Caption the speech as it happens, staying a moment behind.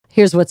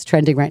Here's what's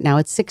trending right now.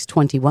 It's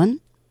 6:21.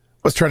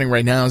 What's trending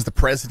right now is the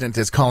president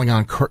is calling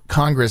on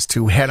Congress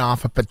to head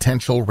off a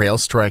potential rail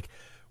strike.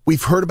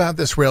 We've heard about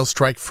this rail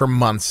strike for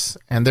months,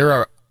 and there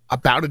are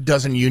about a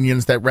dozen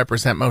unions that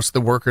represent most of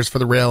the workers for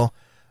the rail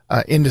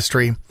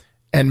industry,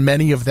 and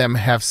many of them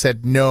have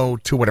said no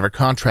to whatever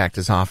contract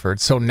is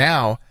offered. So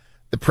now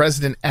the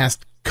president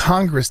asked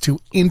Congress to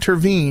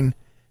intervene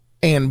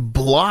and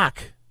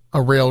block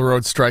a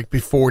railroad strike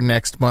before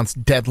next month's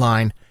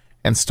deadline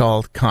and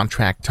stalled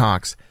contract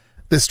talks.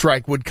 This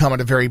strike would come at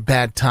a very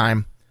bad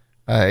time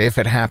if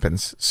it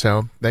happens.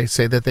 So they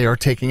say that they are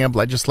taking up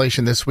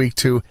legislation this week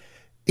to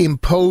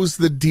impose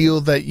the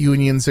deal that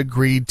unions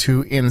agreed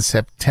to in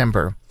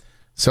September.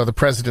 So the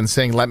president's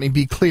saying, let me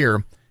be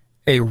clear,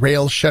 a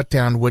rail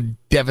shutdown would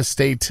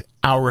devastate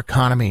our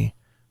economy,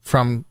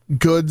 from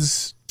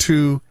goods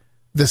to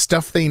the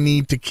stuff they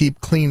need to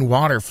keep clean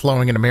water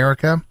flowing in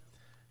America.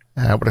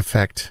 Would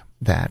affect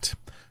that.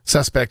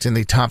 Suspect in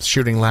the Tops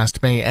shooting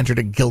last May entered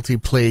a guilty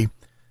plea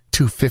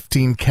to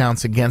 15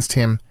 counts against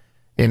him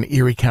in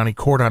Erie County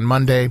Court on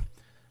Monday.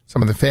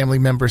 Some of the family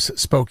members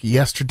spoke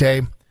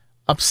yesterday,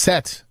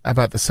 upset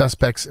about the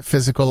suspect's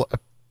physical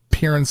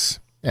appearance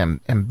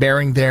and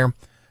bearing there.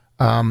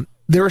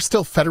 There are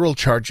still federal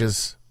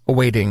charges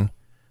awaiting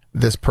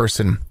this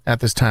person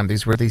at this time.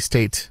 These were the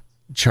state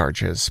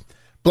charges.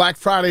 Black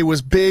Friday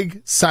was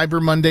big.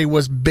 Cyber Monday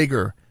was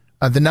bigger.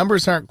 The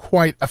numbers aren't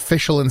quite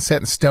official and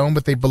set in stone,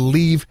 but they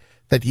believe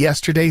that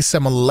yesterday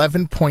some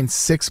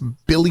 $11.6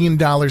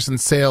 billion in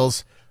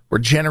sales were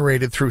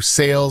generated through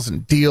sales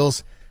and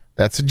deals.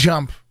 That's a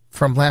jump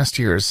from last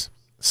year's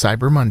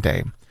Cyber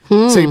Monday.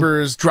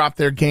 Sabres dropped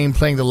their game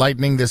playing the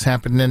Lightning. This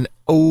happened in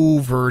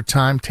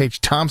overtime. Tage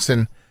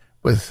Thompson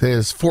with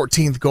his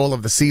 14th goal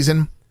of the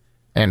season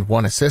and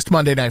 1 assist.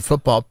 Monday Night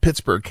Football,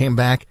 Pittsburgh came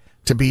back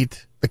to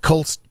beat the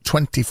Colts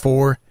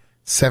 24-17.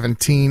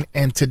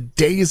 And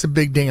today is a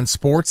big day in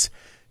sports.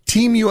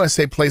 Team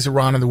USA plays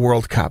Iran in the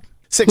World Cup.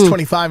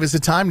 6:25 is the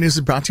time. News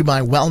is brought to you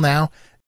by Well Now.